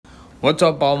What's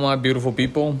up, all my beautiful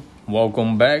people?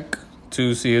 Welcome back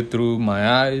to See It Through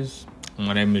My Eyes.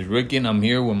 My name is Ricky, and I'm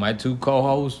here with my two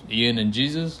co-hosts, Ian and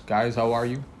Jesus. Guys, how are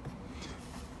you?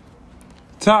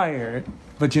 Tired,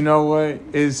 but you know what?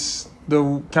 It's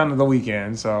the kind of the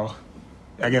weekend, so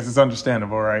I guess it's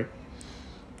understandable, right?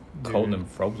 Cold and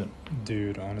frozen.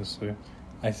 Dude, honestly,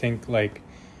 I think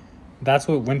that's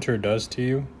what winter does to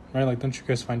you, right? Like, don't you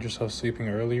guys find yourself sleeping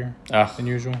earlier than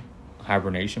usual?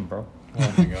 Hibernation, bro.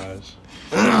 Oh my gosh.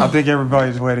 I think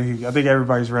everybody's ready. I think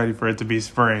everybody's ready for it to be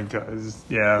spring, because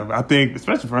I think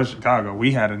especially for us in Chicago,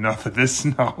 we had enough of this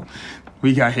snow.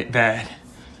 We got hit bad.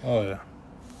 Oh yeah.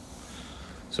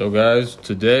 So, guys,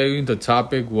 today the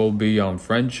topic will be on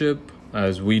friendship,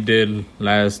 as we did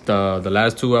the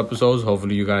last two episodes.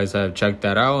 Hopefully, you guys have checked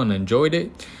that out and enjoyed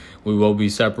it. We will be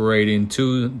separating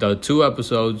the two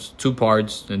episodes, two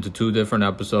parts, into two different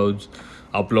episodes,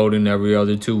 uploading every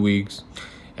other 2 weeks.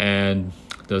 And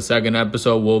the second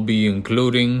episode will be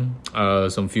including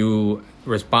some few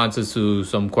responses to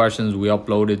some questions we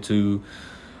uploaded to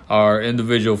our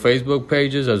individual Facebook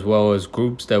pages, as well as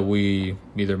groups that we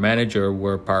either manage or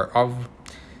were part of.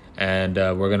 And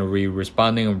we're going to be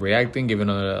responding and reacting, giving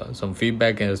some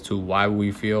feedback as to why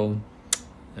we feel.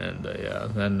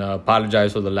 And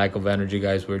apologize for the lack of energy,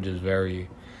 guys. It's been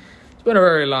a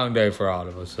very long day for all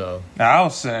of us. So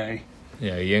I'll say.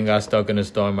 Yeah, Ian got stuck in a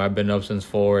storm. I've been up since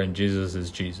 4, and Jesus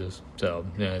is Jesus. So,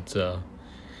 yeah, it's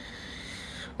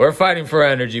we're fighting for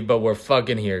energy, but we're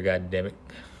fucking here, god damn it.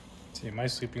 See, my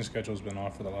sleeping schedule's been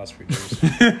off for the last few days.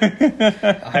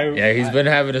 He's been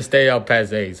having to stay up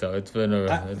past 8, so it's been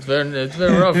rough for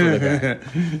the guy.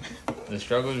 The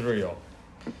struggle is real.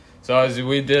 So as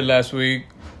we did last week,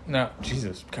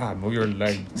 Jesus, God, we were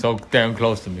like so damn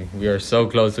close to me. We are so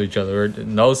close to each other.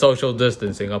 No social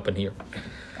distancing up in here.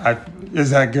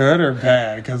 Is that good or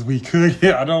bad? Because we could.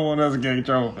 I don't want us to get in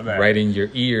trouble for that. Right in your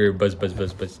ear, buzz.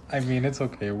 I mean, it's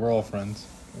okay. We're all friends.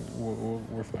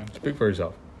 We're fine. Speak for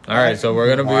yourself. All right, so we're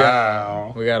gonna be.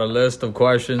 Wow. We got a list of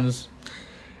questions,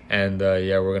 and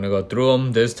we're gonna go through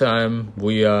them. This time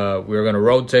we're gonna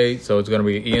rotate, so it's gonna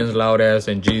be Ian's loud ass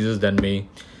and Jesus, then me,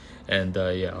 and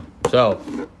So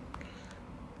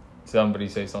somebody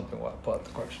say something about the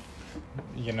question.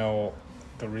 You know,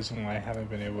 the reason why I haven't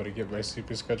been able to get my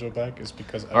sleeping schedule back is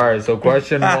because. All right, so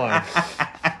question 1.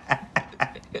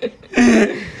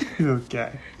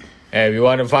 Okay. Hey, if you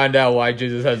want to find out why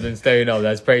Jesus has been staying up,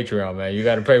 that's Patreon, man. You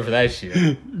got to pay for that shit.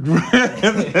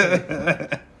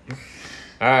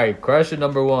 All right, question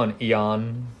number 1,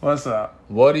 Ian. What's up?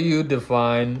 What do you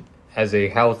define as a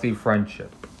healthy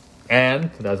friendship? And,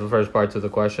 that's the first part to the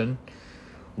question,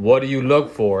 what do you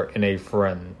look for in a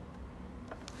friend?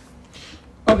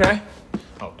 Okay.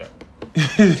 Oh, damn.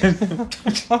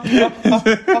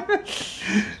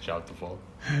 Shout the fuck.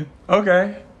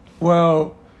 Okay.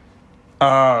 Well,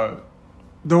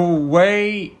 the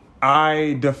way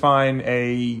I define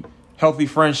a healthy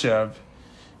friendship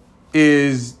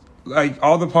is like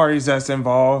all the parties that's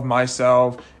involved,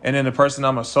 myself, and then the person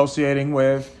I'm associating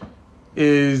with,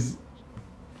 is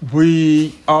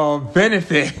we all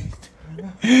benefit.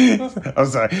 I'm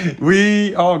sorry.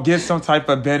 We all get some type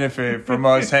of benefit from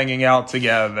us hanging out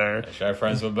together. Share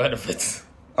friends with benefits.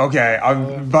 Okay,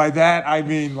 by that I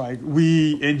mean like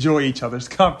we enjoy each other's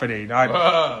company.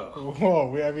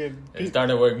 Whoa, It's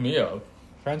starting to wake me up.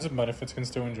 Friends and benefits can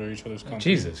still enjoy each other's company.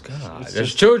 Jesus, God.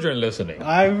 There's children listening.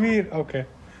 Okay.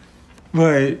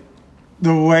 But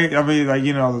the way, I mean, like,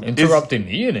 you know... Interrupting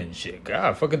Ian and shit.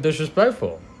 God, fucking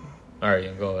disrespectful. All right,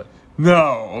 Ian, go ahead.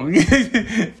 No.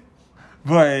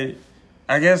 But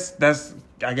I guess that's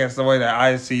the way that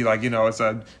I see, like, you know, it's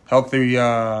a healthy,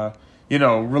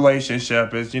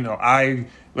 relationship is,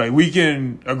 we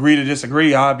can agree to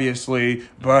disagree, obviously,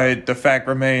 but the fact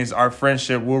remains our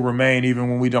friendship will remain even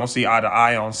when we don't see eye to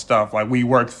eye on stuff. Like, we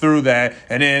work through that,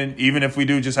 and then even if we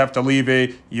do just have to leave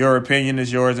it, your opinion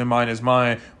is yours and mine is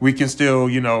mine, we can still,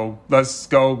 let's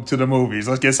go to the movies,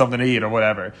 let's get something to eat or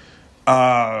whatever.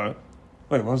 Wait,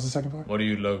 what was the second part? What do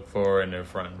you look for in a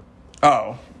friend?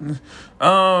 Oh.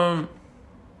 I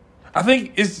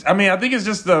think it's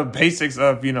just the basics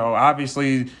of,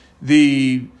 obviously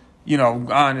the,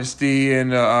 honesty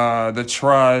and the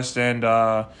trust and,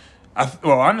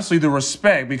 honestly, the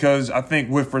respect, because I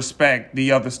think with respect,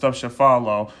 the other stuff should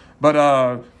follow. But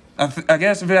I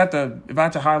guess if I had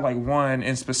to highlight one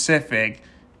in specific,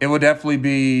 it would definitely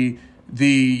be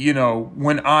the,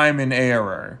 when I'm in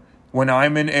error. When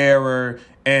I'm in error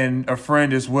and a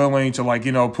friend is willing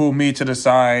to pull me to the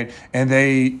side and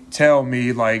they tell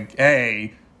me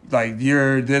hey,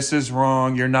 this is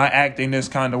wrong, you're not acting this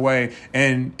kind of way.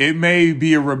 And it may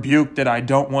be a rebuke that I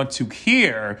don't want to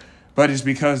hear, but it's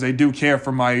because they do care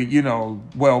for my,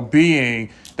 well-being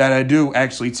that I do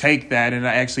actually take that and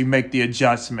I actually make the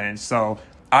adjustments. So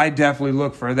I definitely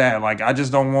look for that. Like, I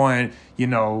just don't want,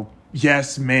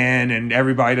 yes man and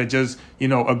everybody that just,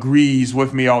 agrees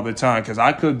with me all the time, because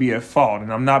I could be at fault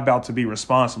and I'm not about to be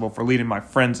responsible for leading my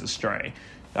friends astray.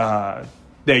 There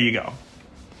you go.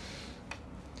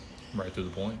 Right to the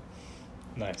point.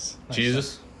 Nice.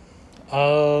 Jesus?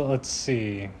 Let's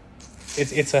see.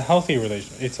 It's a healthy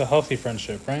relation. It's a healthy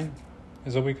friendship, right?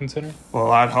 Is what we consider? Well,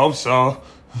 I'd hope so.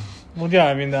 Well, yeah,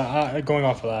 I mean, going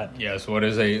off of that. Yes, what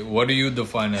do you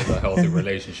define as a healthy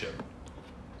relationship?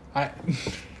 I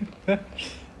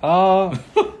Why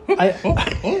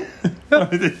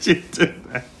did you do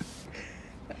that?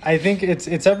 I think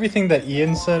it's everything that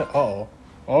Ian said. Oh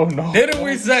no! Didn't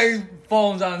we say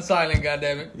phones on silent?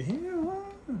 Goddammit!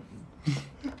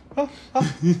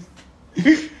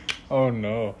 Oh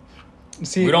no!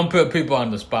 See, We don't put people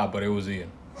on the spot, but it was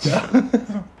Ian.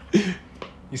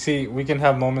 you see, we can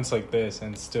have moments like this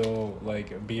and still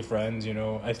like be friends.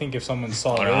 I think if someone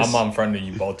saw Oh, no, this, I'm unfriending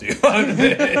you both of you.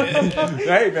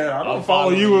 Hey man, I don't I'll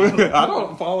follow follow you. you. I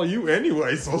don't follow you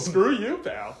anyway, so screw you,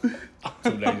 pal.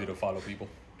 Too lazy to follow people.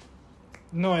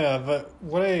 No, yeah, but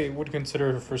what I would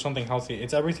consider for something healthy,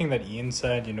 it's everything that Ian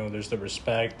said. There's the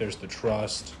respect, there's the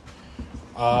trust,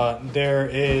 there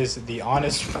is the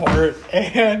honest part,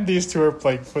 and these two are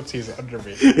playing footsies under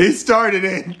me. He started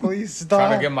it. Please Trying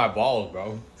to stop. get my balls,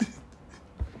 bro.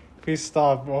 Please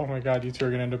stop. Oh my god, you two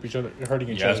are gonna end up hurting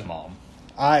each other. Yes, mom.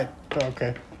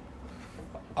 Okay.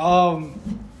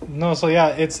 No, so yeah,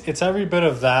 it's every bit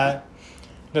of that.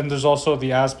 Then there's also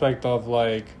the aspect of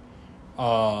like,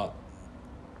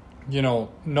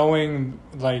 knowing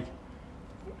like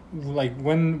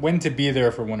when to be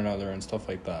there for one another and stuff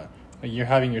like that. Like, you're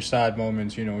having your sad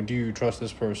moments, do you trust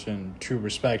this person to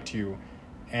respect you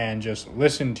and just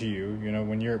listen to you,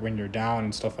 when you're down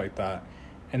and stuff like that.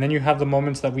 And then you have the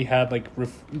moments that we had like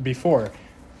before,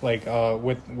 like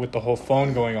with the whole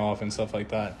phone going off and stuff like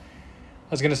that.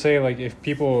 I was gonna say, like, if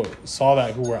people saw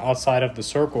that who were outside of the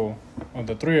circle of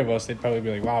the three of us, they'd probably be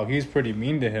like, "Wow, he's pretty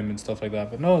mean to him" and stuff like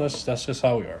that. But no, that's just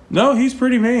how we are. No, he's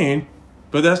pretty mean,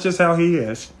 but that's just how he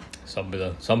is.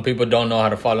 Some people don't know how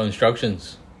to follow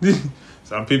instructions.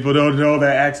 Some people don't know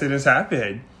that accidents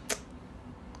happen.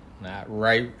 Not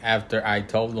right after I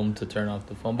told them to turn off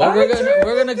the phone, but we're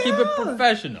gonna keep it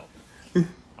professional.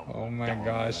 Oh my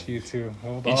gosh, you two,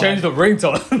 hold He on. changed the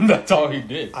ringtone. That's all he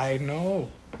did. I know.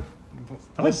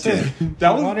 Listen,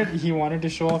 that was He wanted to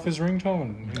show off his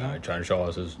ringtone. Nah, trying to show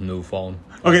us his new phone.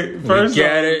 okay. First, We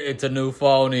get it. It's a new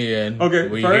phone, Ian. Okay,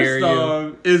 we hear first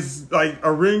you. is like a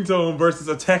ringtone versus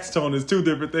a text tone is two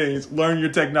different things. Learn your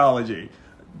technology.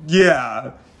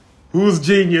 Yeah. Who's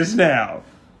genius now?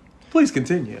 Please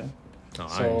continue. Oh,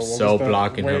 So I'm what so was the-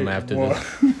 blocking him wait, after what-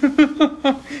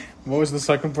 this. What was the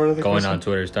second part of the Going question? on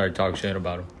Twitter, start talking shit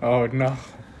about him. Oh no.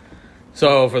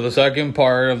 So for the second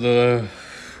part of the,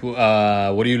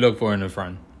 what do you look for in a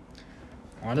friend?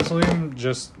 Honestly,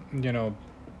 just,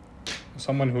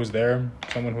 someone who's there,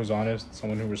 someone who's honest,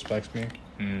 someone who respects me,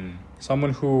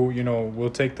 someone who,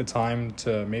 will take the time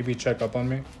to maybe check up on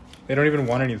me. They don't even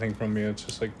want anything from me. It's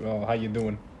just like, well, how you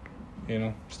doing?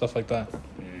 Stuff like that.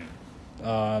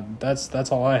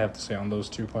 That's all I have to say on those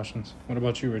two questions. What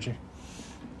about you, Richie?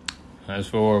 As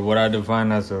for what I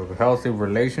define as a healthy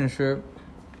relationship,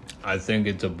 I think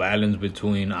it's a balance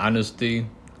between honesty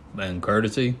and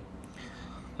courtesy.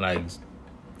 Like,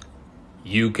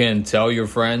 you can tell your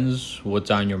friends what's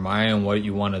on your mind and what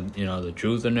you want to, the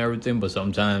truth and everything, but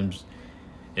sometimes,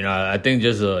 I think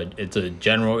it's a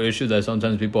general issue that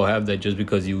sometimes people have, that just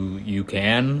because you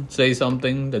can say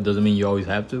something, that doesn't mean you always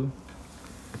have to.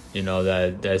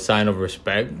 That sign of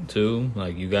respect too.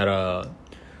 Like, you gotta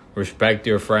respect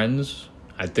your friends.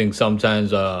 I think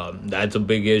sometimes that's a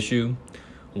big issue,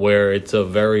 where it's a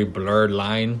very blurred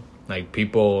line. Like,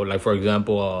 people, like, for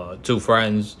example, two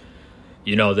friends,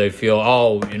 they feel,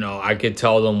 I could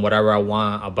tell them whatever I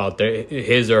want about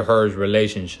his or her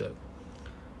relationship.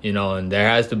 And there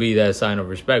has to be that sign of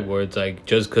respect, where it's like,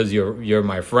 just because you're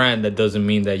my friend, that doesn't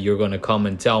mean that you're going to come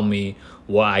and tell me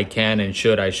what I can and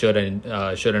shouldn't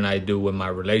I do with my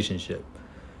relationship.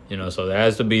 So there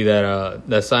has to be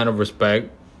that sign of respect.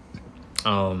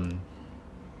 And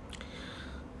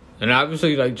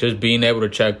obviously, like, just being able to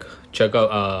check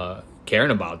up,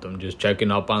 caring about them, just checking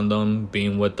up on them,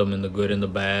 being with them in the good and the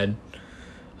bad.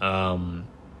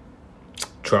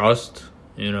 Trust,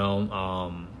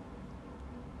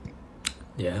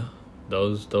 yeah,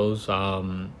 those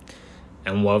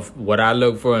and what I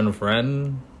look for in a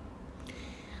friend,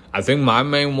 I think my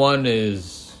main one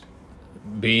is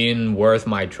being worth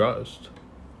my trust.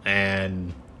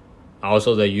 and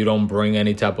also that you don't bring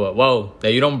any type of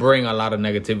that you don't bring a lot of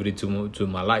negativity to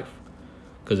my life.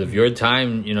 Because if your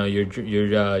time,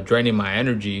 you're draining my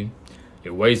energy,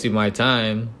 you're wasting my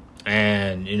time,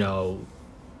 and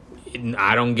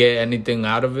I don't get anything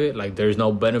out of it, like there's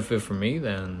no benefit for me,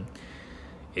 then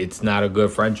it's not a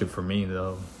good friendship for me,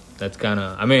 though. That's kind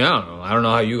of, I don't know. I don't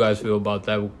know how you guys feel about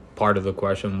that part of the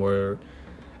question, where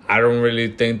I don't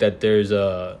really think that there's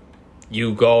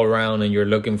you go around and you're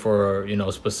looking for,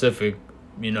 specific,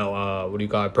 what do you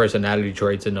call it, personality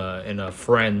traits in a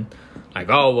friend. Like,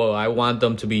 oh, well, I want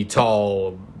them to be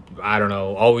tall, I don't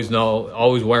know, always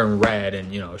wearing red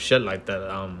and, shit like that.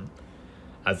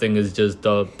 I think it's just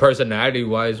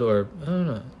personality-wise, or, I don't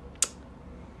know.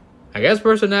 I guess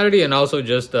personality, and also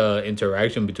just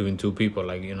interaction between two people.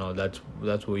 Like, that's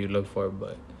what you look for,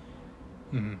 but...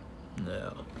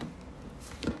 Yeah.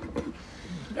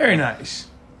 Very nice.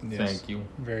 Yes. Thank you.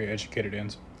 Very educated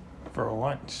answer. For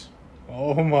once.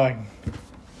 Oh my.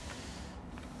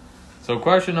 So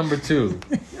question number 2.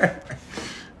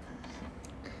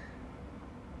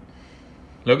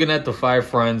 Looking at the 5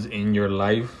 friends in your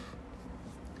life,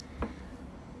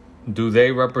 do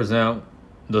they represent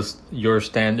your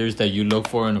standards that you look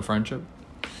for in a friendship?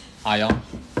 Ion?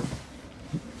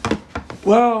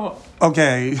 Well,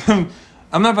 okay.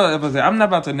 I'm not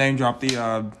about to name drop the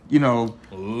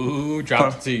Ooh,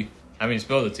 drop the tea.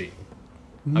 Spill the tea.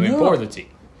 No. Pour the tea.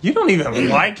 You don't even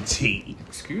like tea.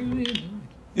 Excuse me.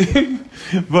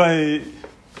 But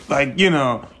I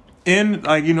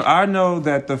know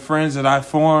that the friends that I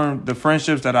formed, the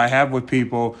friendships that I have with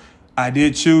people, I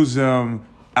did choose them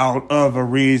out of a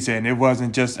reason. It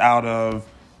wasn't just out of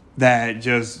that,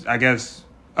 just, I guess,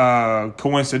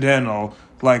 coincidental.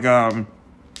 Like,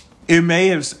 it may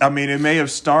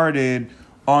have started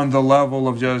on the level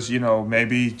of just,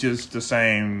 maybe just the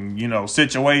same,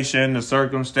 situation, the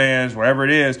circumstance, wherever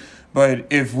it is. But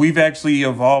if we've actually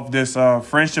evolved this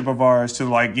friendship of ours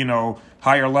to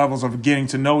higher levels of getting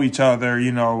to know each other,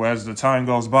 as the time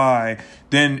goes by,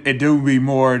 then it do be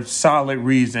more solid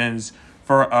reasons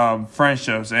for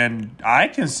friendships. And I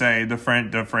can say the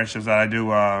friendships that I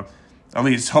do at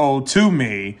least hold to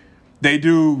me, they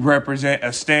do represent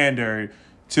a standard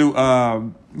to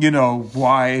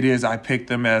why it is I picked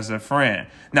them as a friend.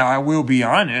 Now, I will be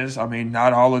honest,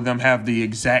 not all of them have the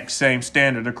exact same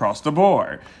standard across the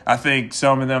board. I think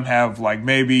some of them have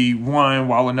maybe one,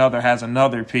 while another has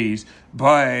another piece,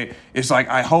 but it's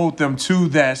I hold them to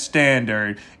that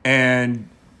standard. And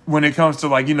when it comes to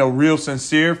real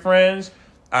sincere friends,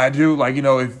 I do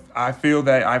if I feel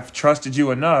that I've trusted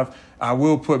you enough, I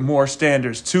will put more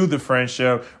standards to the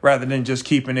friendship rather than just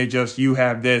keeping it just you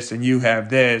have this and you have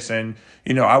this. And,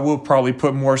 I will probably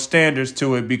put more standards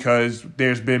to it because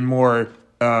there's been more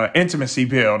intimacy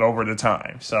built over the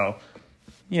time. So,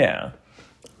 yeah.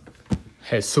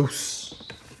 Jesus.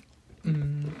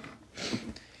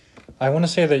 I want to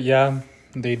say that, yeah,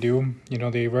 they do. They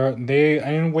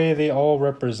in a way, they all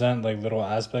represent little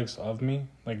aspects of me.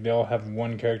 They all have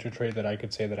one character trait that I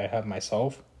could say that I have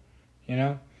myself,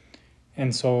 And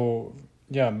so,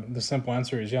 yeah, the simple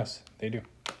answer is yes, they do.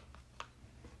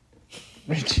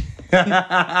 Rich.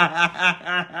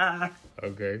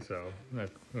 Okay, so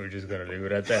we're just going to leave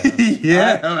it at that.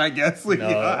 Yeah, I guess we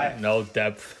are. No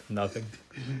depth, nothing.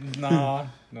 No.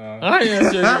 I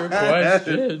answered your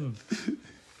question.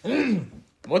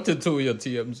 What to do with your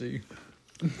TMZ?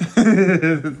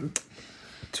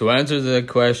 To answer the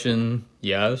question,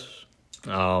 yes.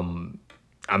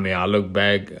 I look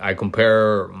back, I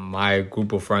compare my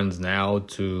group of friends now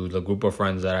to the group of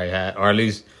friends that I had, or at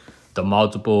least the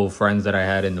multiple friends that I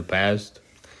had in the past.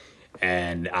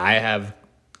 And I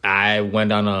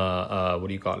went on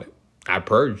I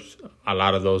purged a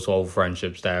lot of those old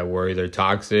friendships that were either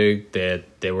toxic,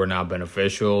 that they were not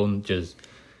beneficial, just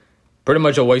pretty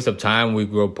much a waste of time. We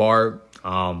grew apart.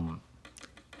 And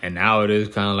now it is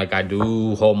kind of I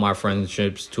do hold my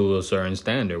friendships to a certain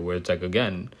standard where it's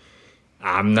again,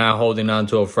 I'm not holding on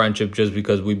to a friendship just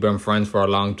because we've been friends for a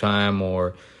long time,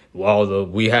 or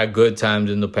we had good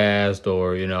times in the past,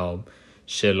 or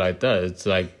shit like that. It's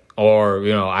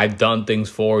or I've done things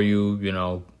for you.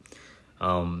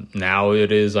 Now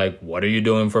it is what are you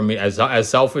doing for me? As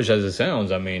selfish as it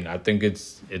sounds, I think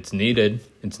it's needed,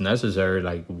 it's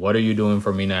necessary. What are you doing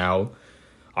for me now?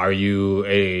 Are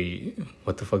you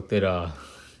what the fuck did a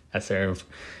certain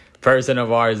person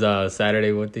of ours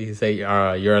Saturday, what did he say?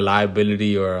 You're a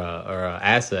liability or a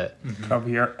asset. Cover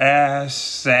your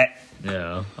asset.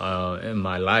 In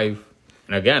my life.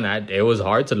 And again, it was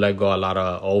hard to let go a lot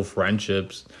of old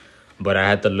friendships, but I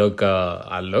had to look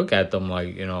at them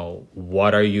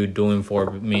what are you doing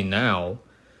for me now?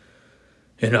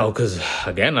 You know, because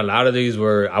again, a lot of these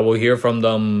I will hear from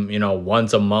them, you know,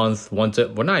 once a month, not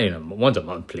even once a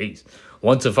month, please,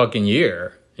 once a fucking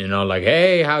year, you know, like,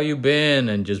 hey, how you been?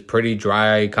 And just pretty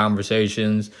dry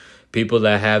conversations. People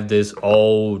that have this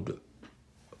old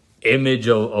image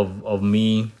of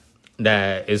me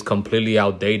that is completely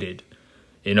outdated.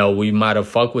 You know, we might have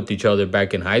fucked with each other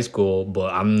back in high school,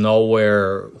 but I'm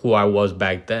nowhere who I was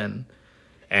back then.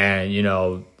 And, you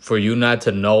know, for you not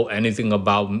to know anything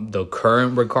about the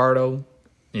current Ricardo,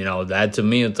 you know, that to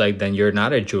me, it's like, then you're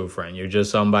not a true friend. You're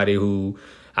just somebody who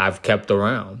I've kept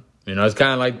around. You know, it's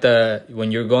kind of like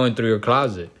when you're going through your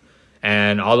closet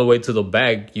and all the way to the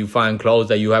back, you find clothes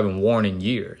that you haven't worn in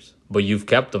years, but you've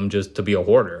kept them just to be a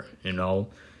hoarder, you know?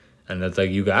 And it's like,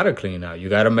 you got to clean out. You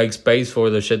got to make space for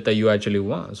the shit that you actually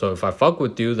want. So if I fuck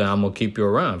with you, then I'm going to keep you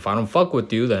around. If I don't fuck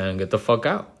with you, then get the fuck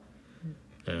out.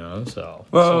 You know, so.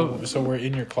 Well, so we're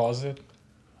in your closet?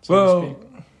 So to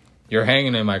speak? You're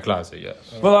hanging in my closet, yes.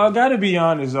 Well, I got to be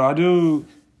honest, though.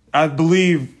 I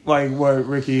believe like what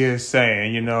Ricky is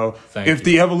saying, you know, if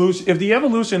the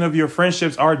evolution of your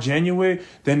friendships are genuine,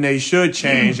 then they should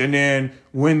change. And then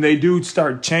when they do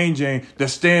start changing, the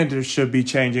standards should be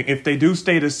changing. If they do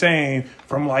stay the same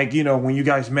from like, you know, when you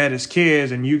guys met as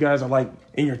kids and you guys are like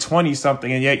in your 20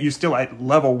 something and yet you're still at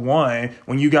level 1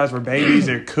 when you guys were babies,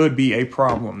 there could be a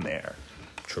problem there.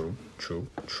 True.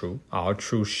 All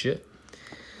true shit.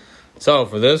 So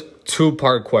for this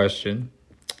 2-part question,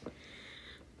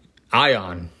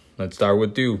 Ion, let's start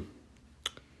with you.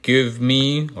 Give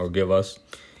me, or give us,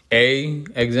 a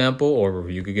example, or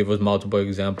you could give us multiple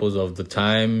examples of the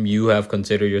time you have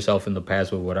considered yourself in the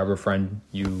past with whatever friend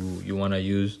you want to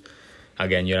use.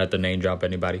 Again, you don't have to name drop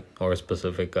anybody or a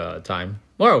specific time.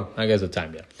 Well, I guess a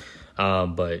time, yeah.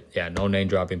 But yeah, no name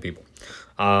dropping people.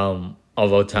 Of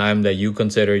a time that you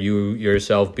consider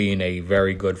yourself being a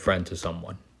very good friend to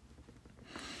someone.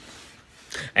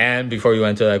 And before you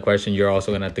answer that question, you're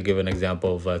also going to have to give an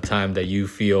example of a time that you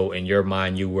feel in your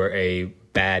mind you were a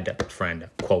bad friend,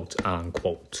 quote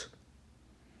unquote.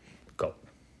 Go.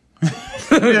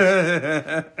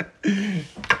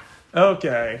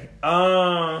 Okay.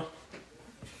 I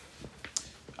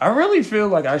really feel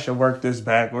like I should work this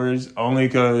backwards only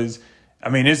because, I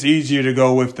mean, it's easier to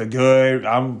go with the good.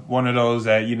 I'm one of those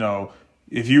that, you know,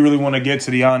 if you really want to get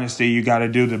to the honesty, you got to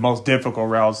do the most difficult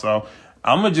route. So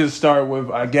I'm going to just start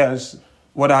with, I guess,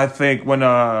 what I think when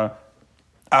I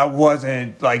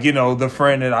wasn't, like, you know, the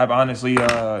friend that I've honestly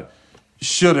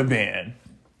should have been.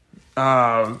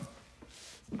 Now,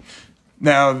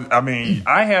 I mean,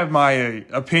 I have my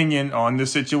opinion on the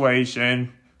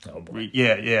situation. Oh boy.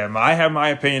 Yeah. I have my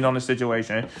opinion on the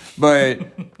situation. But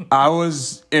I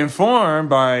was informed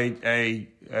by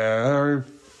a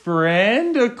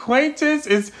friend,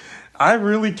 acquaintance. I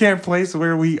really can't place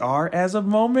where we are as of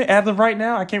right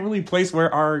now. I can't really place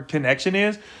where our connection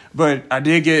is, but I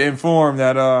did get informed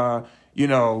that, you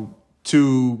know,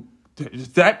 to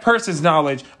that person's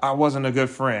knowledge, I wasn't a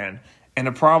good friend. And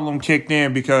the problem kicked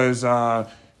in because,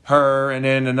 her and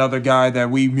then another guy that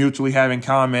we mutually have in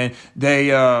common, they,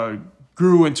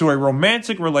 grew into a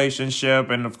romantic relationship.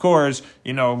 And of course,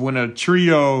 you know, when a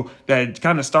trio that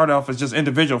kind of started off as just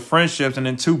individual friendships and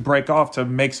then two break off to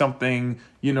make something,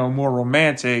 you know, more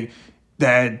romantic,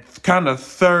 that kind of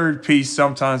third piece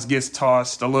sometimes gets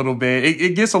tossed a little bit.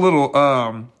 It gets a little,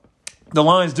 the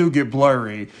lines do get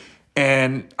blurry.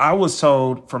 And I was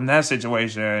told from that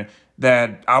situation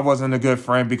that I wasn't a good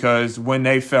friend because when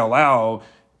they fell out,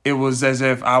 it was as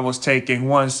if I was taking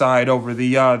one side over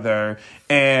the other.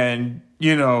 And,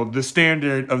 you know, the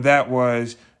standard of that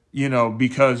was, you know,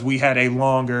 because we had a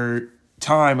longer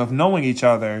time of knowing each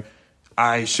other,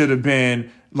 I should have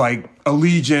been like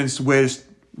allegiance with,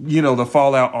 you know, the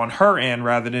fallout on her end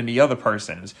rather than the other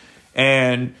person's.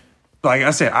 And like I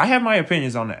said, I have my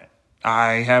opinions on that.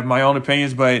 I have my own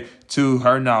opinions, but to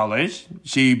her knowledge,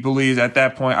 she believes at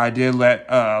that point I did let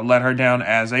her down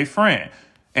as a friend.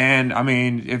 And I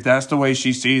mean, if that's the way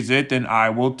she sees it, then I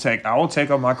will take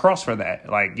up my cross for that.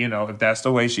 Like, you know, if that's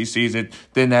the way she sees it,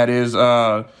 then that is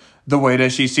the way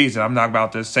that she sees it. I'm not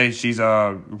about to say she's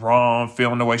wrong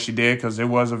feeling the way she did, because it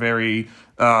was a very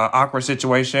awkward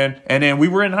situation. And then we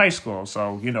were in high school,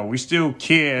 so, you know, we still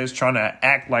kids trying to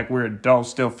act like we're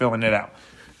adults, still filling it out.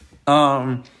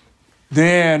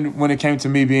 Then when it came to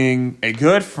me being a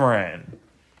good friend,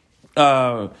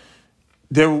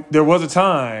 There was a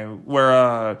time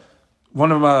where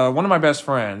one of my best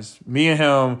friends, me and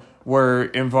him were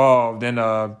involved in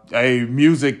a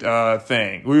music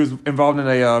thing. We was involved in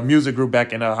a music group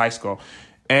back in high school,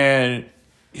 and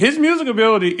his music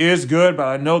ability is good, but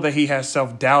I know that he has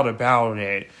self-doubt about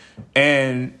it.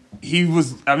 And he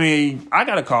was, I mean, I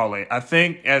got to call it. I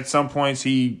think at some points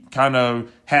he kind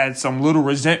of had some little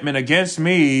resentment against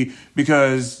me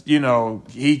because, you know,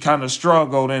 he kind of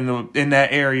struggled in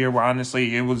that area where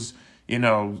honestly it was, you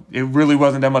know, it really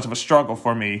wasn't that much of a struggle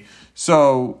for me.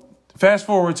 So fast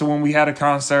forward to when we had a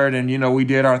concert and, you know, we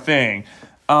did our thing.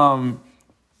 One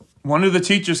of the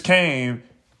teachers came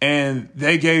and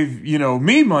they gave, you know,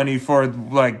 me money for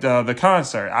like the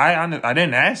concert. I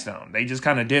didn't ask them. They just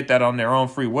kind of did that on their own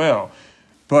free will.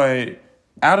 But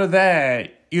out of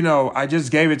that, you know, I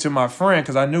just gave it to my friend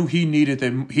because I knew he needed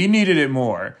it. He needed it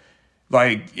more.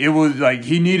 Like it was like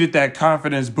he needed that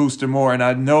confidence booster more. And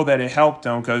I know that it helped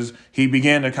him because he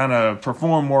began to kind of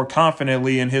perform more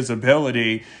confidently in his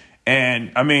ability.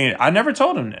 And I mean, I never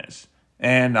told him this.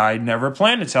 And I never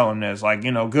planned to tell him this. Like,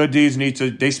 you know, good deeds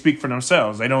they speak for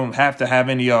themselves. They don't have to have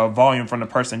any volume from the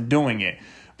person doing it.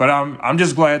 But I'm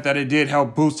just glad that it did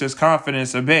help boost his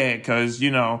confidence a bit because,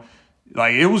 you know,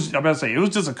 like it was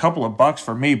just a couple of bucks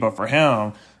for me, but for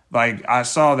him, like I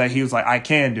saw that he was like, I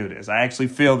can do this. I actually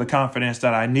feel the confidence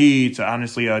that I need to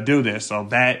honestly do this. So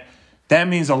that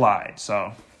means a lot.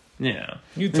 So, yeah.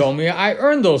 You told me I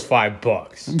earned those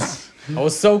 $5. I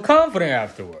was so confident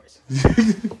afterwards.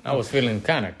 I was feeling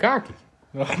kind of cocky.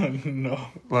 No.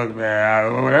 Look,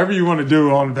 man, whatever you want to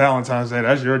do on Valentine's Day,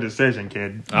 that's your decision,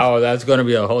 kid. Oh, that's going to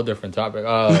be a whole different topic.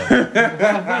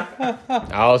 I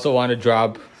also want to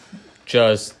drop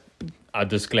just a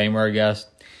disclaimer, I guess.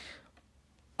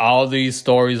 All these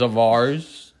stories of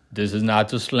ours, this is not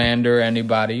to slander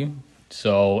anybody.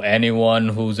 So anyone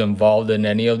who's involved in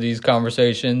any of these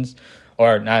conversations,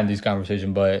 or not in these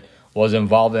conversations, but was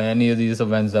involved in any of these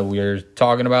events that we're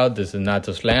talking about, this is not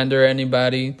to slander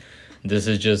anybody. This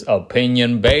is just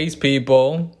opinion-based,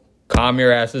 people. Calm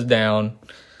your asses down.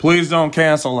 Please don't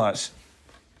cancel us.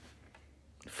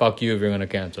 Fuck you if you're going to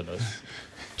cancel us.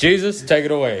 Jesus, take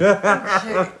it away.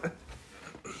 Let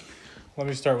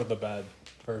me start with the bad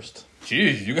first.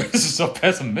 Jeez, you guys are so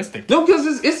pessimistic. No,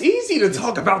 because it's easy to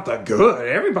talk about the good.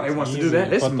 Everybody wants to do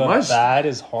that. It's but much. the bad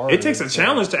is hard. It takes a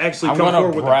challenge to actually I'm come going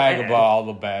forward to with brag the bad. about all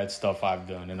the bad stuff I've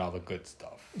done and all the good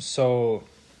stuff. So,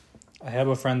 I have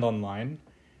a friend online,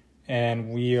 and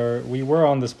we were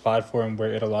on this platform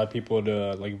where it allowed people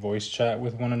to like voice chat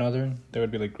with one another. There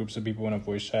would be like groups of people in a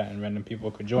voice chat, and random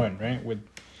people could join, right?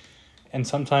 And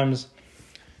sometimes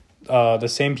the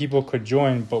same people could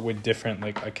join, but with different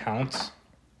like accounts.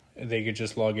 They could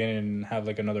just log in and have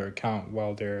like another account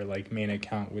while their like main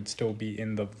account would still be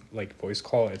in the like voice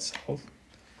call itself.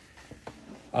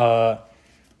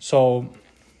 So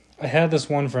I had this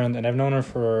one friend, and I've known her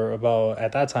for about,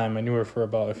 at that time I knew her for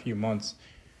about a few months,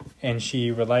 and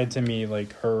she relied to me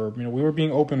like her, you know, we were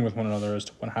being open with one another as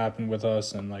to what happened with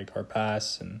us and like our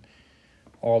past and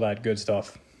all that good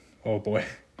stuff. Oh boy.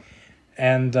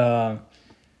 And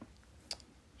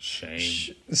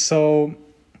Shame. so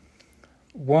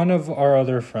one of our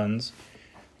other friends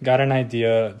got an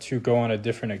idea to go on a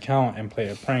different account and play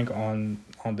a prank on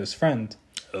this friend.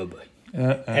 Oh boy.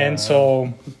 And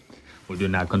so We do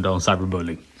not condone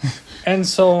cyberbullying. And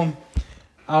so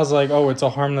I was like, oh, it's a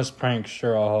harmless prank.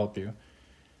 Sure, I'll help you.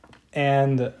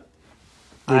 And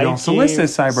We don't solicit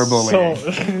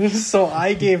cyberbullying. So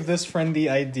I gave this friend the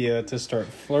idea to start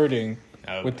flirting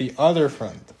with the other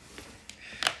friend.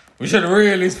 We should have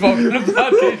really spoken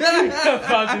about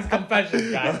these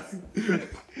confessions, guys.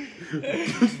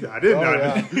 I didn't know.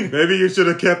 Yeah. Maybe you should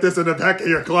have kept this in the back of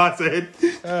your closet.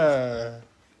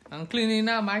 I'm cleaning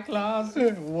out my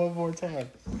closet. One more time.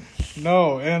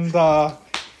 No, and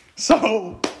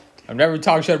so I've never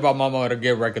talked shit about my mama to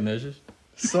get recognition.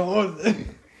 So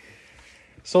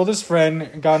this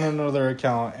friend got another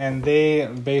account, and they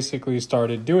basically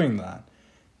started doing that.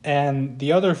 And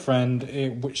the other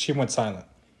friend, she went silent.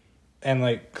 And,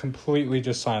 like, completely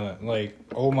just silent. Like,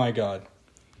 oh, my God.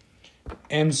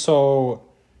 And so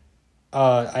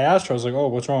I asked her, I was like, oh,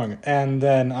 what's wrong? And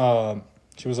then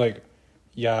she was like,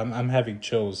 yeah, I'm having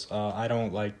chills. I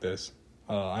don't like this.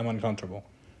 I'm uncomfortable.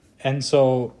 And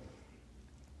so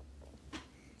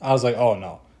I was like, oh,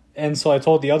 no. And so I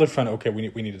told the other friend, okay, we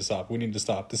need to stop. We need to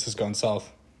stop. This has gone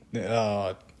south.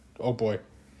 Oh, boy.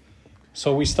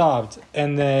 So we stopped.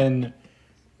 And then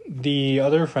the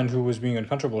other friend who was being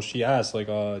uncomfortable, she asked, like,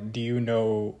 do you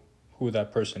know who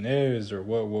that person is or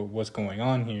what's going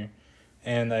on here?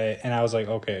 And I was like,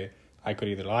 okay, I could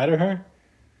either lie to her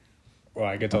or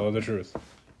I could tell her the truth.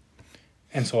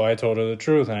 And so I told her the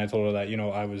truth, and I told her that, you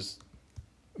know, I was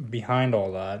behind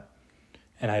all that.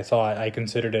 And I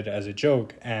considered it as a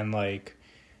joke. And, like,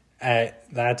 at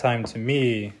that time, to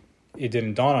me, it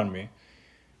didn't dawn on me.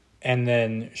 And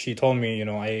then she told me, you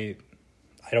know, I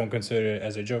don't consider it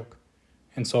as a joke.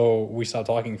 And so we stopped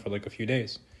talking for like a few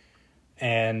days.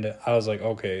 And I was like,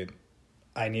 okay,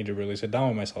 I need to really sit down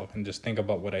with myself and just think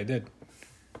about what I did.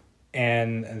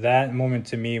 And that moment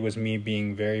to me was me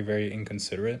being very, very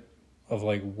inconsiderate of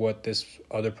like what this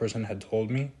other person had told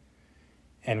me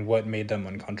and what made them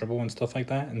uncomfortable and stuff like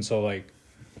that. And so like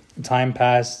time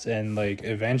passed and like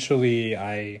eventually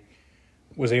I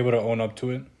was able to own up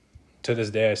to it. To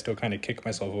this day, I still kind of kick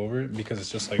myself over it because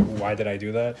it's just like, why did I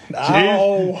do that?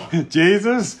 Ow!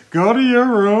 Jesus, go to your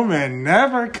room and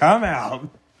never come out.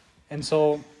 And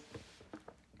so,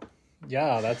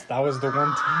 yeah, that was the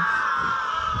one time.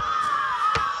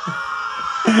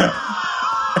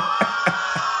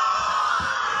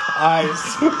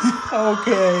 Eyes.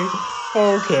 Okay.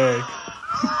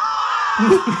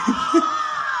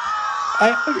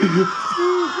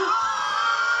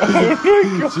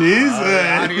 Jesus. The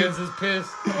audience is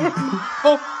pissed.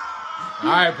 All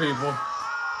right, people.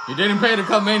 You didn't pay to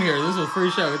come in here. This was free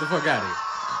show. Get the fuck out of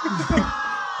here.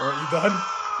 Are you done?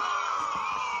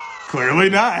 Clearly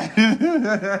not.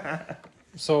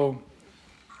 So,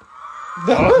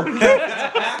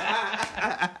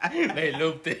 They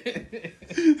looped it.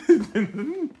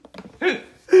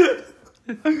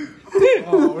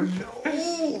 oh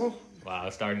no. Wow,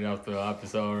 starting off the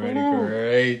episode already.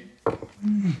 Great.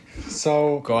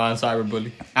 So, Go on,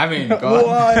 cyberbully. I mean, go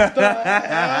on. what the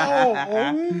hell?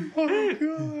 Oh my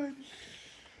god.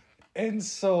 And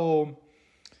so,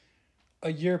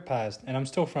 a year passed, and I'm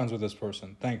still friends with this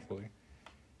person, thankfully.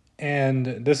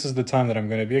 And this is the time that I'm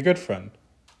going to be a good friend.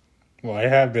 Well, I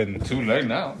have been. Too late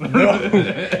now.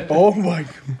 Oh my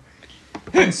god.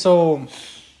 And so,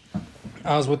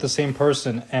 I was with the same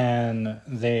person, and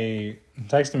they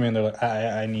texted me, and they're like,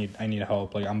 I need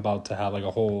help. Like, I'm about to have like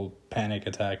a whole panic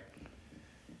attack,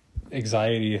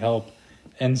 anxiety, help.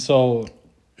 And so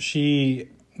she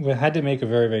had to make a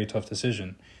very, very tough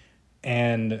decision.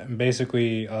 And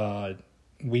basically,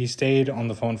 we stayed on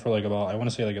the phone for like about, I want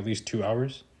to say like at least 2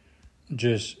 hours.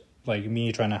 Just like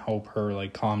me trying to help her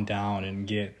like calm down and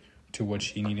get to what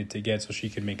she needed to get so she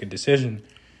could make a decision.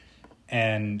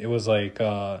 And it was like,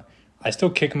 I still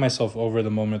kick myself over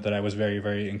the moment that I was very,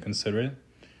 very inconsiderate.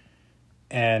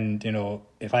 And, you know,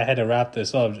 if I had to wrap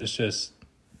this up, it's just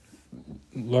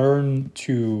learn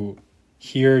to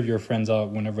hear your friends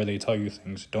out whenever they tell you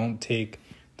things. Don't take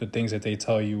the things that they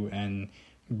tell you and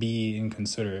be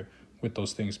inconsiderate with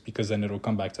those things, because then it'll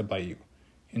come back to bite you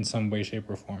in some way, shape,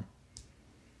 or form.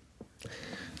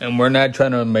 And we're not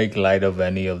trying to make light of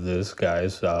any of this,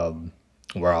 guys.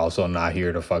 We're also not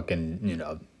here to fucking, you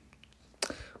know,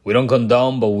 we don't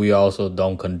condone, but we also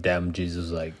don't condemn.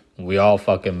 Jesus, like, we all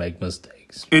fucking make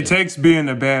mistakes. It takes being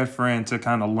a bad friend to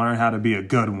kind of learn how to be a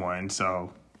good one.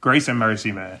 So, grace and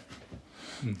mercy, man.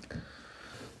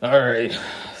 All right.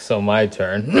 So, my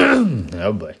turn.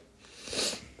 Oh, boy.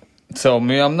 So,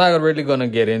 I'm not really going to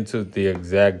get into the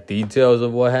exact details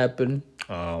of what happened.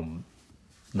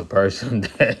 The person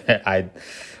that I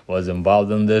was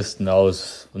involved in this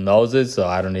knows it, so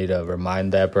I don't need to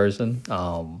remind that person.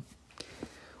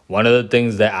 One of the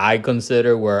things that I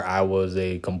consider where I was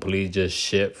a complete just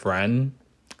shit friend,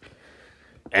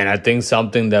 and I think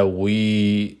something that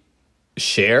we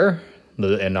share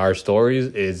in our stories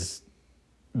is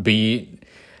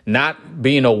not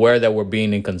being aware that we're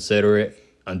being inconsiderate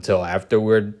until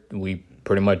afterward. We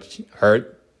pretty much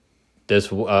hurt this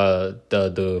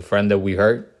the friend that we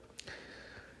hurt.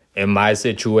 In my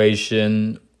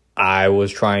situation, I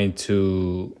was trying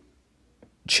to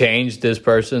change this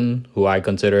person who I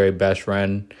consider a best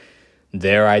friend,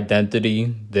 their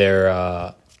identity,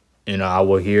 I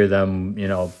will hear them,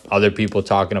 other people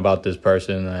talking about this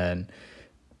person and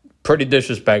pretty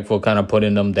disrespectful, kind of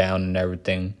putting them down and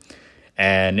everything.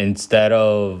 And instead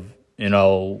of,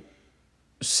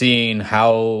 seeing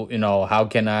how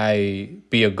can I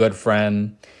be a good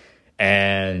friend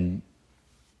and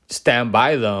stand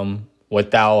by them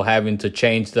without having to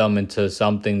change them into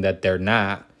something that they're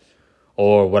not,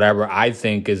 or whatever I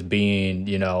think is being,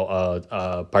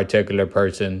 a particular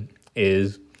person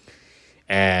is.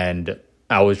 And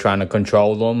I was trying to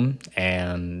control them,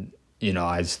 and,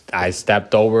 I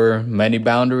stepped over many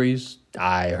boundaries.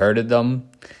 I hurted them.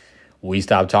 We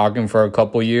stopped talking for a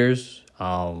couple years.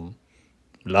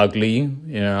 Luckily,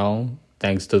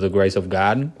 thanks to the grace of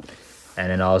God.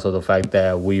 And then also the fact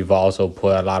that we've also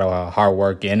put a lot of hard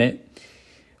work in it.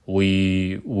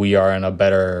 We are in a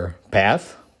better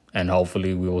path, and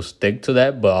hopefully we will stick to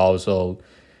that. But also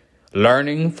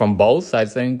learning from both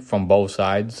sides,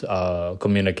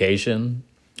 communication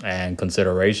and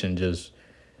consideration. Just,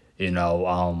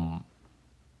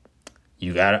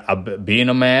 you got to, being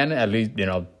a man, at least,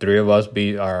 three of us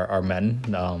are men.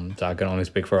 So I can only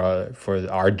speak for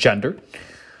our gender.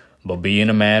 But being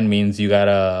a man means you got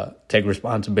to take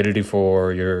responsibility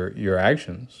for your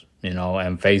actions,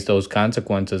 and face those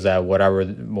consequences at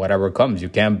whatever comes. You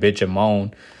can't bitch and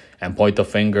moan and point the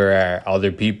finger at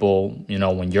other people,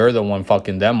 when you're the one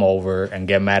fucking them over, and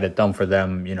get mad at them for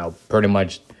them, pretty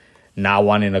much not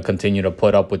wanting to continue to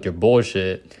put up with your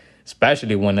bullshit,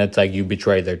 especially when it's like you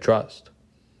betray their trust.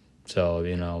 So,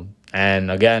 and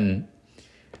again,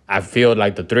 I feel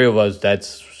like the three of us,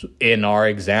 that's in our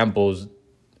examples,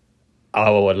 a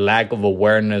lack of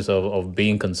awareness of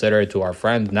being considerate to our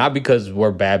friends, not because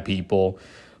we're bad people,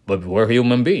 but we're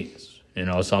human beings.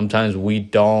 Sometimes we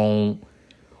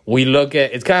look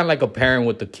at, it's kind of like a parent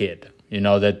with a kid,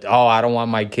 that, I don't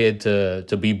want my kid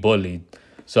to be bullied.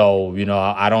 So,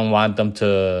 I don't want them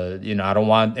to,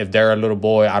 if they're a little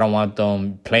boy, I don't want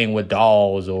them playing with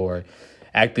dolls or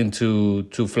acting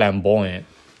too flamboyant.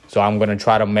 So I'm going to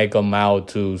try to make them out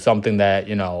to something that,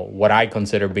 what I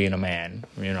consider being a man,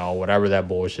 whatever that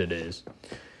bullshit is.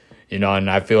 And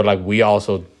I feel like we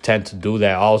also tend to do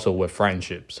that also with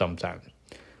friendships sometimes,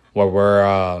 where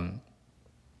we're,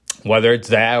 whether it's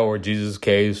that or Jesus'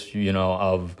 case,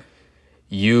 of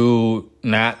you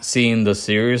not seeing the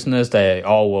seriousness that,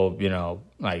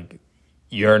 like,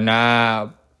 you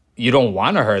don't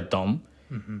want to hurt them.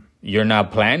 Mm-hmm. You're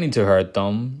not planning to hurt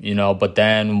them, but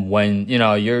then when, we've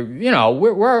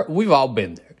all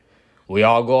been there. We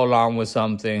all go along with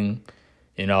something,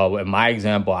 in my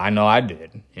example, I know I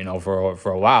did,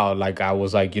 for a while. Like, I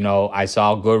was like, I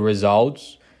saw good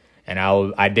results, and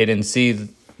I didn't see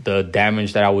the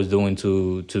damage that I was doing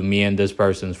to me and this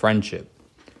person's friendship.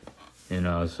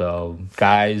 So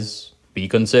guys, be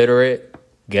considerate,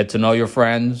 get to know your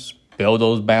friends, build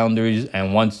those boundaries,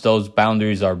 and once those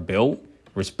boundaries are built,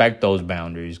 respect those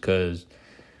boundaries, because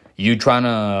you trying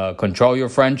to control your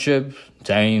friendship,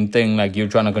 same thing like you're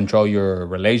trying to control your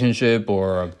relationship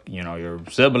or, your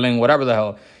sibling, whatever the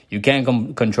hell. You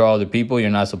can't control the people you're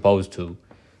not supposed to,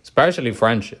 especially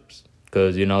friendships,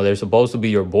 because, they're supposed to be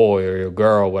your boy or your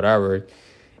girl, whatever.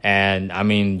 And, I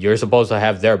mean, you're supposed to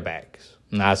have their backs,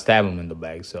 not stab them in the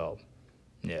back. So,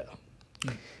 yeah.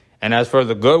 And as for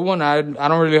the good one, I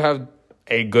don't really have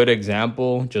a good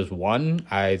example, just one.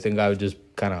 I think I would just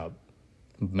kind of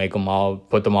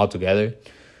put them all together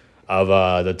of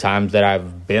the times that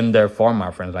I've been there for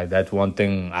my friends. Like, that's one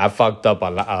thing I fucked up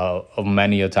of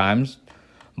many a times.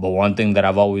 But one thing that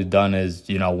I've always done is,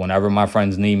 whenever my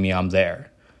friends need me, I'm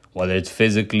there. Whether it's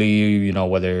physically,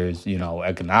 whether it's,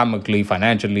 economically,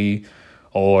 financially,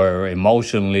 or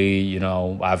emotionally,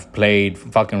 I've played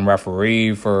fucking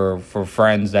referee for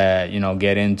friends that,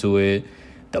 get into it.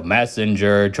 The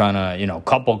messenger, trying to,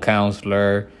 couple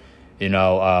counselor,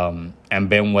 and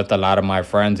been with a lot of my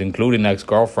friends, including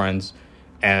ex-girlfriends,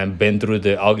 and been through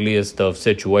the ugliest of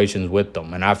situations with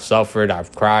them. And I've suffered,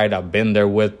 I've cried, I've been there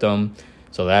with them.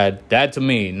 So that to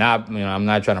me, not, I'm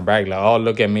not trying to brag like, oh,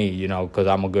 look at me, because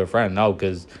I'm a good friend. No,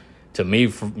 because to me,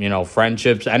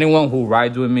 friendships, anyone who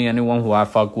rides with me, anyone who I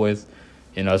fuck with,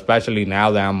 especially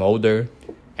now that I'm older,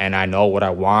 and I know what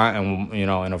I want, and in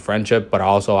a friendship, but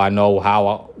also I know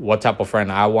what type of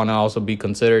friend I want to also be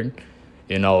considered.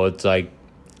 It's like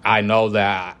I know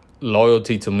that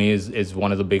loyalty to me is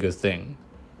one of the biggest things,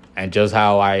 and just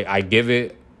how I give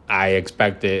it, I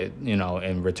expect it,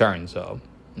 in return. So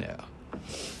yeah,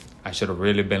 I should have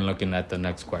really been looking at the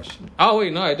next question. Oh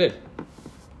wait, no, I did.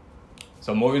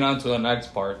 So moving on to the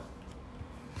next part.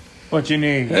 What you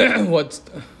need?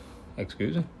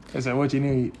 Excuse me? I said, what you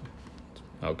need?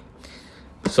 Okay.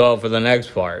 So for the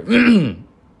next part,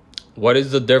 what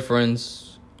is the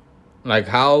difference? Like,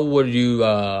 how would you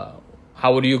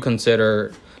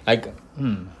consider, like,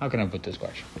 how can I put this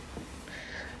question?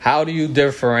 How do you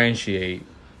differentiate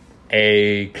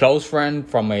a close friend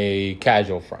from a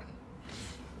casual friend?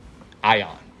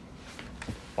 Ion.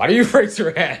 Why do you raise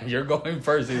your hand? You're going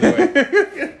first either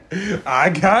way. I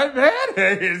got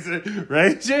mayonnaise.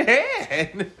 Raise your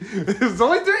hand. There's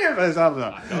only three of us.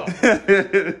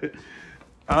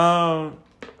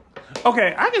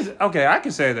 Okay, I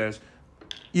can say this.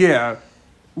 Yeah,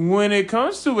 when it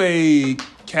comes to a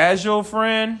casual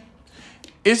friend,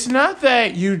 it's not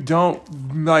that you don't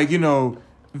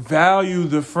value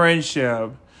the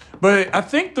friendship, but I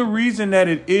think the reason that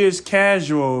it is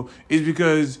casual is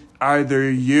because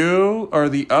either you or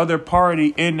the other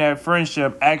party in that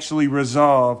friendship actually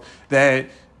resolve that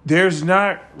there's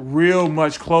not real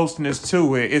much closeness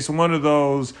to it. It's one of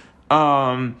those,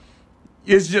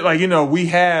 it's just like, we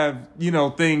have,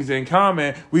 things in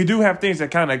common. We do have things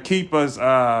that kind of keep us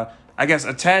I guess,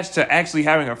 attached to actually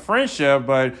having a friendship,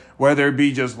 but whether it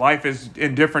be just life is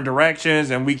in different directions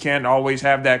and we can't always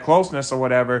have that closeness or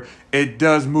whatever, it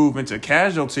does move into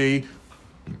casualty.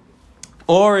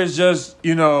 Or it's just, I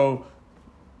don't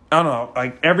know,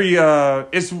 like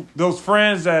it's those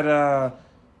friends that, I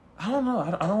don't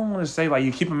know, I don't want to say like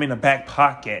you keep them in the back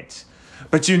pocket,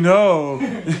 but you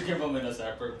keep them in a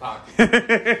separate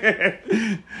pocket.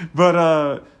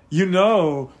 But,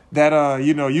 that,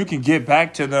 you can get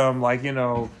back to them, like,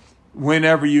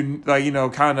 whenever you,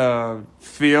 like, kind of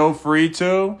feel free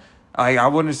to. Like, I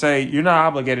wouldn't say you're not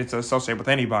obligated to associate with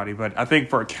anybody, but I think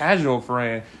for a casual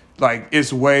friend, like,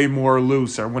 it's way more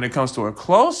looser. When it comes to a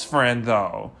close friend,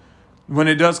 though, when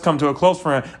it does come to a close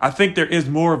friend, I think there is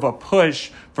more of a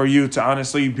push for you to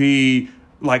honestly be,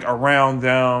 like, around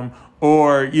them.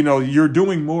 Or, you're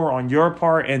doing more on your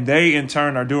part and they in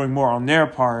turn are doing more on their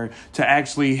part to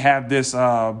actually have this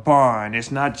bond.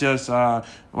 It's not just,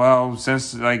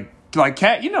 since like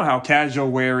how casual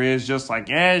wear is just like,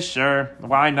 yeah, sure,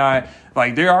 why not?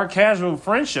 Like there are casual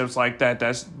friendships like that.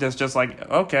 That's just like,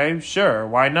 okay, sure,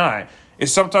 why not?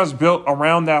 It's sometimes built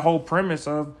around that whole premise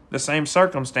of the same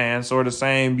circumstance or the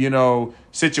same,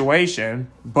 situation.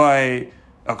 But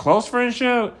a close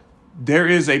friendship, there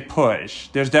is a push.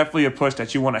 There's definitely a push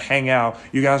that you want to hang out.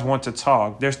 You guys want to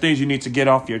talk. There's things you need to get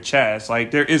off your chest.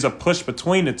 Like there is a push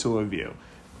between the two of you.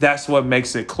 That's what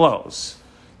makes it close.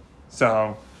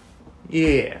 So,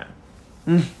 yeah.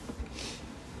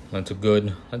 That's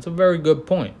a very good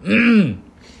point. Do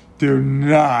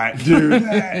not do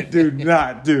that. Do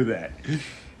not do that.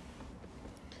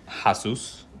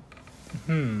 Jesus.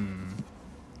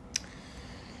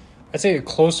 I'd say a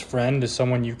close friend is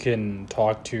someone you can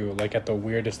talk to, like, at the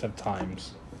weirdest of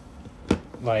times.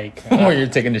 Like... When you're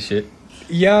taking the shit.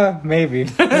 Yeah, maybe.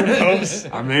 Who knows?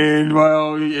 I mean,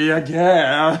 well,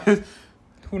 yeah.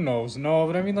 Who knows? No,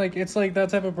 but I mean, like, it's like that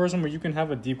type of person where you can have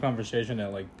a deep conversation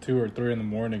at, like, 2 or 3 in the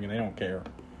morning and they don't care.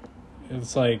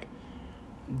 It's like,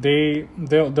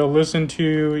 they'll listen to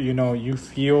you, you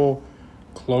feel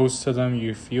close to them,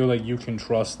 you feel like you can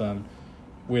trust them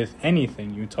with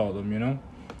anything you tell them,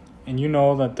 And you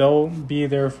know that they'll be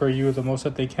there for you the most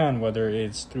that they can, whether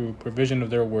it's through provision of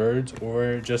their words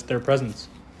or just their presence.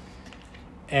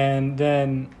 And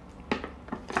then,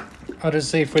 I'll just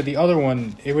say for the other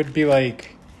one, it would be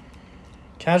like,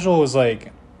 casual is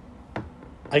like,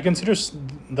 I consider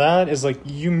that as like,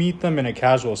 you meet them in a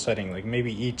casual setting, like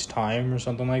maybe each time or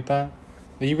something like that.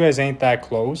 But you guys ain't that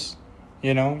close,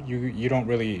 you don't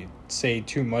really say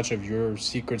too much of your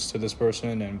secrets to this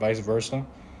person and vice versa.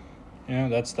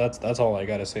 That's all I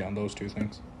gotta say on those two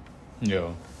things.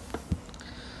 Yeah.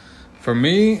 For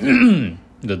me,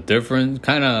 the difference,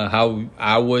 kind of how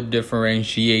I would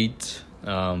differentiate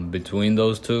between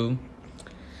those two.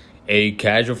 A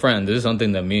casual friend, this is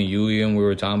something that me and you, Ian, we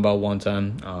were talking about one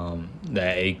time,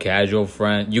 that a casual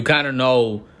friend, you kind of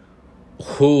know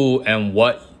who and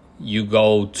what you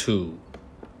go to.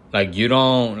 Like, you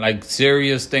don't, like,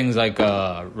 serious things like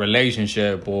a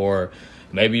relationship or...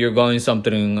 Maybe you're going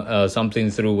something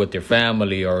through with your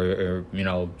family or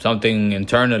something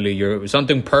internally,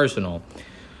 something personal,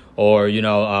 or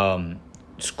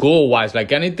school wise,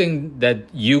 like anything that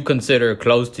you consider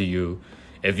close to you.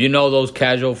 If those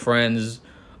casual friends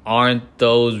aren't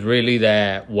those really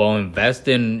that will invest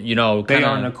in they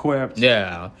aren't equipped.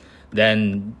 Yeah,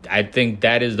 then I think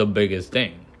that is the biggest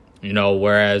thing.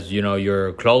 Whereas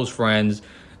your close friends,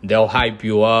 they'll hype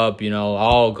you up,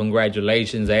 oh,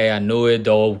 congratulations, hey, I knew it.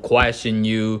 They'll question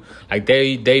you. Like,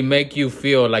 they make you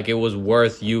feel like it was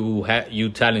worth you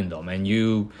telling them. And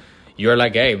you're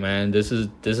like, hey, man, this is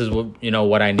what,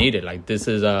 what I needed. Like, this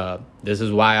is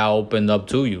why I opened up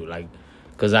to you. Like,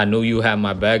 because I knew you had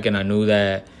my back and I knew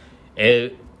that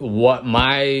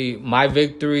my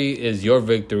victory is your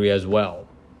victory as well.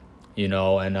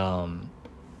 And,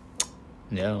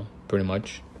 yeah, pretty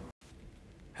much.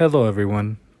 Hello,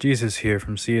 everyone. Jesus here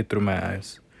from See It Through My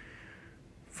Eyes.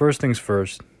 First things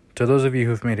first, to those of you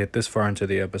who've made it this far into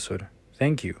the episode,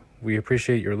 thank you. We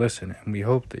appreciate your listen, and we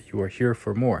hope that you are here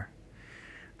for more.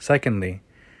 Secondly,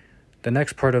 the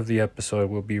next part of the episode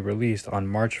will be released on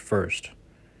March 1st.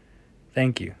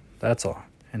 Thank you. That's all,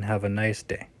 and have a nice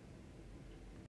day.